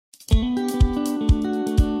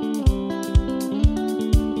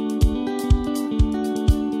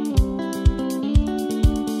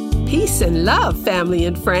Peace and love, family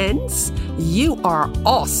and friends. You are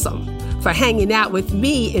awesome for hanging out with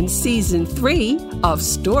me in Season 3 of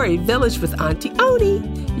Story Village with Auntie Oni,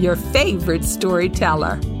 your favorite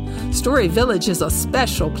storyteller. Story Village is a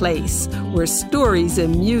special place where stories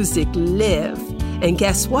and music live. And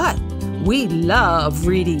guess what? We love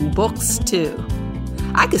reading books too.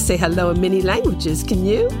 I could say hello in many languages, can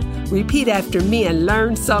you? Repeat after me and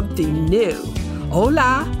learn something new.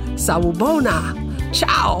 Hola, sawubona,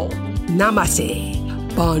 ciao, namaste,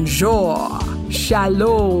 bonjour,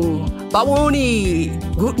 shalom, bawoni,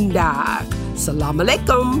 guten tag, salam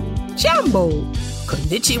alaikum, jambo,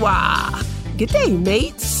 konnichiwa. Good day,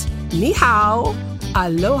 mates. Ni hao,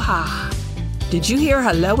 aloha. Did you hear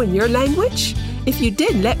hello in your language? If you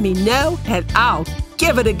did, let me know and I'll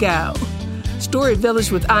give it a go. Story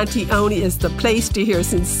Village with Auntie Oni is the place to hear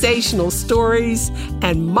sensational stories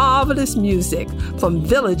and marvelous music from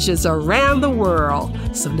villages around the world.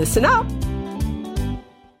 So listen up.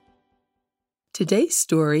 Today's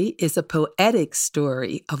story is a poetic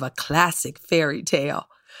story of a classic fairy tale.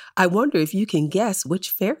 I wonder if you can guess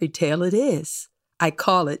which fairy tale it is. I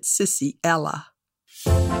call it Sissy Ella.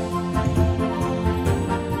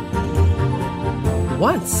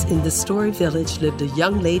 Once in the Story Village lived a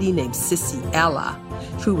young lady named Sissy Ella,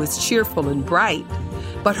 who was cheerful and bright,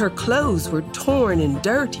 but her clothes were torn and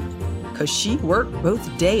dirty because she worked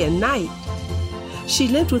both day and night. She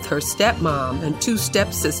lived with her stepmom and 2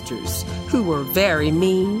 stepsisters who were very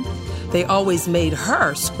mean. They always made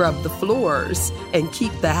her scrub the floors and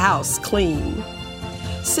keep the house clean.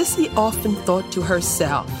 Sissy often thought to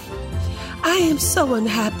herself, I am so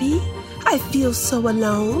unhappy. I feel so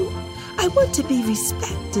alone. I want to be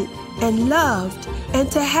respected and loved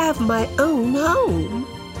and to have my own home.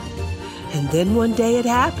 And then one day it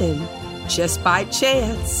happened. Just by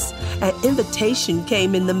chance, an invitation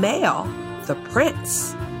came in the mail. The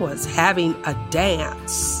prince was having a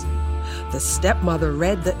dance. The stepmother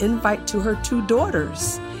read the invite to her 2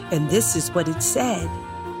 daughters, and this is what it said.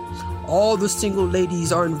 All the single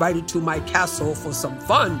ladies are invited to my castle for some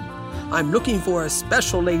fun. I'm looking for a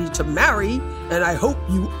special lady to marry, and I hope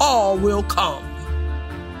you all will come.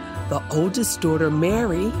 The oldest daughter,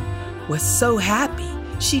 Mary, was so happy.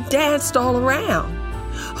 She danced all around.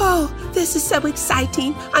 Oh, this is so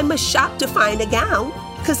exciting. I must shop to find a gown,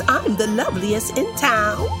 because I'm the loveliest in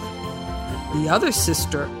town. The other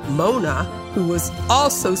sister, Mona, who was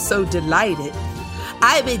also so delighted,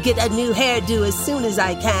 I will get a new hairdo as soon as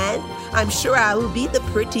I can. I'm sure I will be the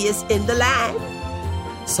prettiest in the land.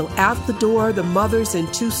 So out the door, the mothers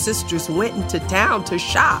and 2 sisters went into town to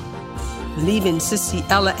shop, leaving Sissy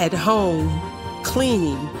Ella at home,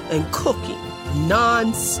 cleaning and cooking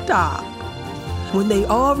non-stop. When they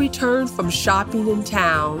all returned from shopping in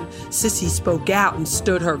town, Sissy spoke out and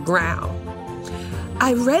stood her ground.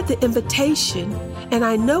 I read the invitation, and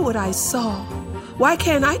I know what I saw. Why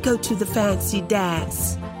can't I go to the fancy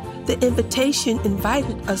dance? The invitation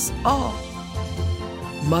invited us all.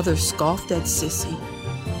 Mother scoffed at Sissy.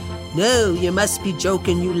 No, you must be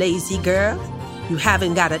joking, you lazy girl. You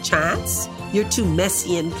haven't got a chance. You're too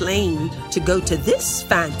messy and plain to go to this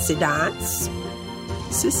fancy dance.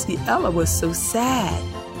 Sissy Ella was so sad,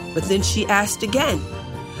 but then she asked again.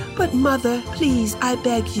 But mother, please, I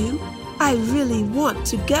beg you, I really want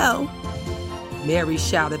to go. Mary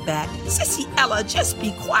shouted back, Sissy Ella, just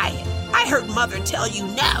be quiet. I heard mother tell you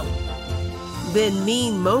no. Then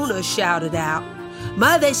mean Mona shouted out,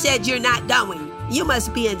 Mother said you're not going. You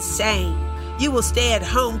must be insane. You will stay at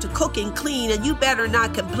home to cook and clean, and you better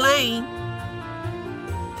not complain.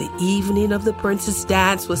 The evening of the princess'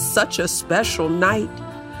 dance was such a special night.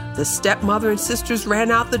 The stepmother and sisters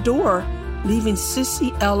ran out the door, leaving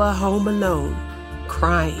Sissy Ella home alone,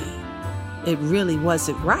 crying. It really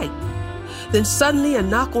wasn't right. Then suddenly a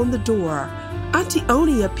knock on the door. Auntie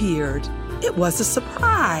Oni appeared. It was a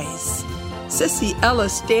surprise. Sissy Ella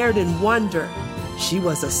stared in wonder. She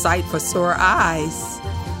was a sight for sore eyes.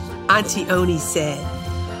 Auntie Oni said,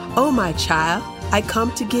 Oh, my child, I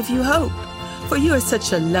come to give you hope. For you are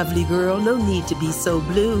such a lovely girl, no need to be so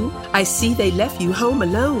blue. I see they left you home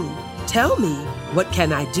alone. Tell me, what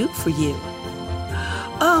can I do for you?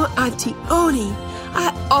 Oh, Auntie Oni,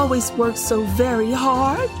 I always work so very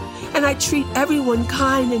hard, and I treat everyone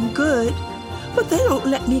kind and good, but they don't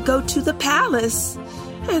let me go to the palace,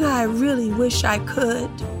 and I really wish I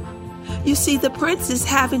could. You see, the prince is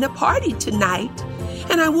having a party tonight,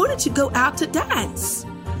 and I wanted to go out to dance,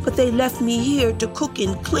 but they left me here to cook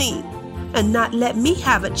and clean and not let me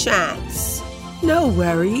have a chance. No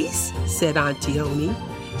worries, said Auntie Oni.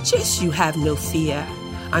 Just you have no fear.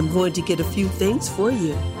 I'm going to get a few things for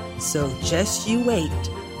you, so just you wait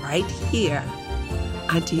right here.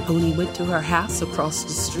 Auntie Oni went to her house across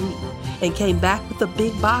the street and came back with a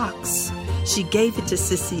big box. She gave it to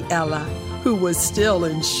Sissy Ella, who was still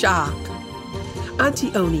in shock.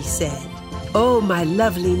 Auntie Oni said, "Oh, my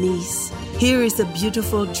lovely niece, here is a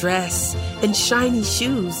beautiful dress and shiny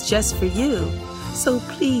shoes just for you. So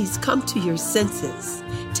please come to your senses.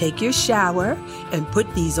 Take your shower and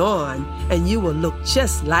put these on, and you will look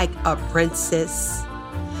just like a princess."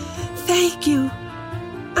 "Thank you,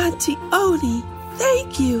 Auntie Oni.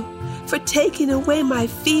 Thank you for taking away my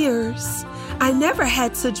fears. I never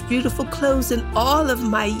had such beautiful clothes in all of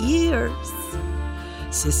my years."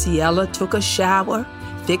 Sissy Ella took a shower,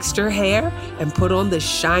 fixed her hair, and put on the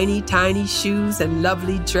shiny, tiny shoes and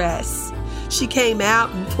lovely dress. She came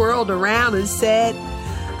out and twirled around and said,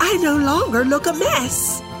 "I no longer look a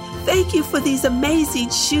mess. Thank you for these amazing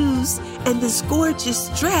shoes and this gorgeous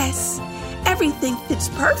dress. Everything fits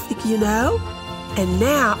perfect, you know. And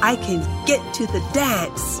now I can get to the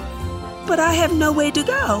dance. But I have no way to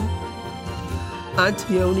go."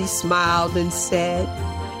 Auntie Oni smiled and said,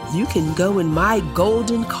 "You can go in my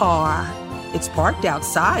golden car. It's parked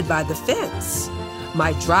outside by the fence.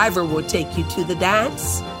 My driver will take you to the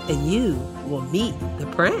dance, and you will meet the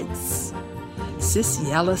prince."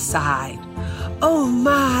 Sissy Ella sighed. Oh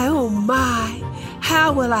my,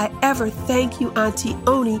 how will I ever thank you, Auntie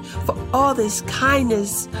Oni, for all this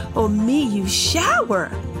kindness on me you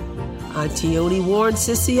shower?" Auntie Oni warned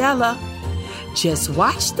Sissy Ella, "Just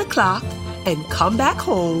watch the clock and come back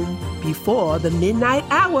home before the midnight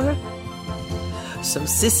hour." So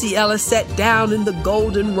Sissy Ella sat down in the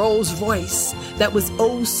golden Rolls Royce that was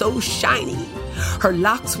oh so shiny. Her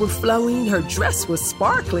locks were flowing, her dress was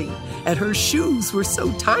sparkling, and her shoes were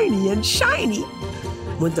so tiny and shiny.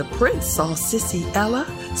 When the prince saw Sissy Ella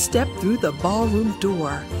step through the ballroom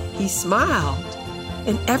door, he smiled,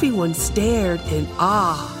 and everyone stared in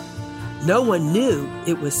awe. No one knew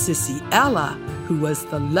it was Sissy Ella who was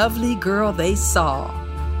the lovely girl they saw.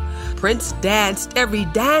 Prince danced every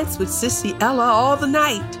dance with Sissy Ella all the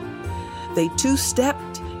night. They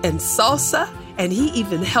two-stepped and salsa, and he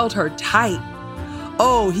even held her tight.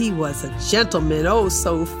 Oh, he was a gentleman, oh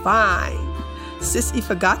so fine. Sissy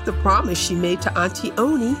forgot the promise she made to Auntie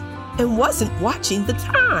Oni and wasn't watching the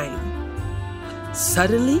time.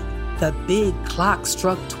 Suddenly, the big clock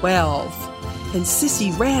struck 12, and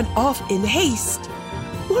Sissy ran off in haste.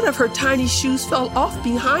 One of her tiny shoes fell off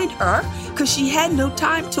behind her because she had no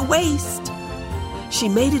time to waste. She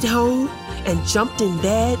made it home and jumped in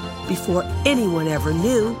bed before anyone ever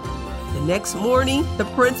knew. The next morning, the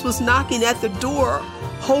prince was knocking at the door,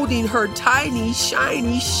 holding her tiny,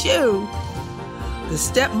 shiny shoe. The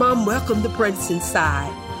stepmom welcomed the prince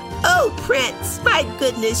inside. "Oh, Prince, my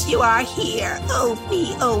goodness, you are here. Oh,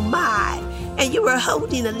 me, oh, my. And you are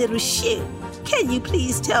holding a little shoe. Can you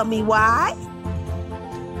please tell me why?"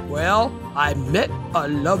 "Well, I met a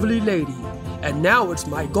lovely lady, and now it's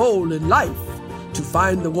my goal in life to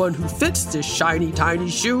find the one who fits this shiny, tiny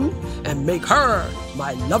shoe and make her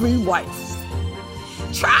my loving wife."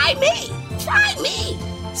 Try me,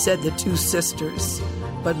 said the two sisters.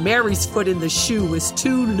 But Mary's foot in the shoe was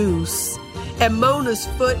too loose, and Mona's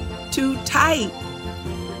foot too tight.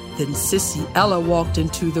 Then Sissy Ella walked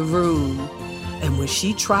into the room, and when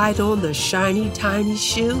she tried on the shiny, tiny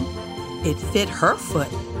shoe, it fit her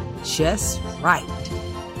foot just right.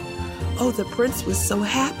 Oh, the prince was so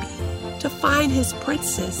happy to find his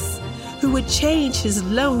princess, who would change his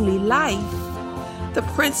lonely life. The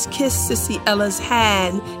prince kissed Sissy Ella's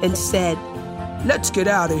hand and said, "Let's get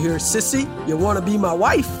out of here, Sissy. You want to be my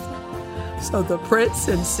wife?" So the prince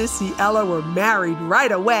and Sissy Ella were married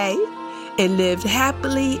right away and lived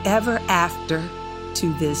happily ever after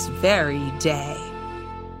to this very day.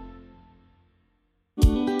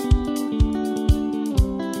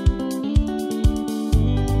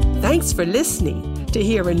 Thanks for listening. To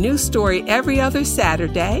hear a new story every other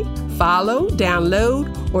Saturday, follow, download,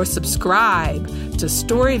 or subscribe to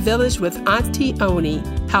Story Village with Auntie Oni,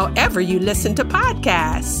 however you listen to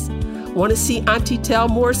podcasts. Want to see Auntie tell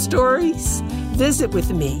more stories? Visit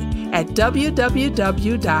with me at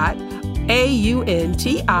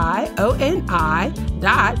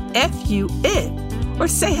www.auntioni.fun or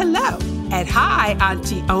say hello at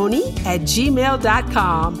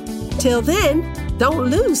hiauntie.oni@gmail.com. Till then, don't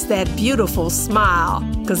lose that beautiful smile,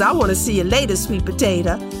 because I want to see you later, sweet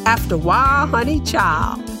potato, after Wild Honey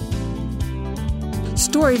Child.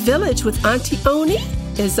 Story Village with Auntie Oni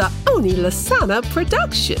is a Oni Lasana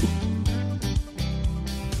production.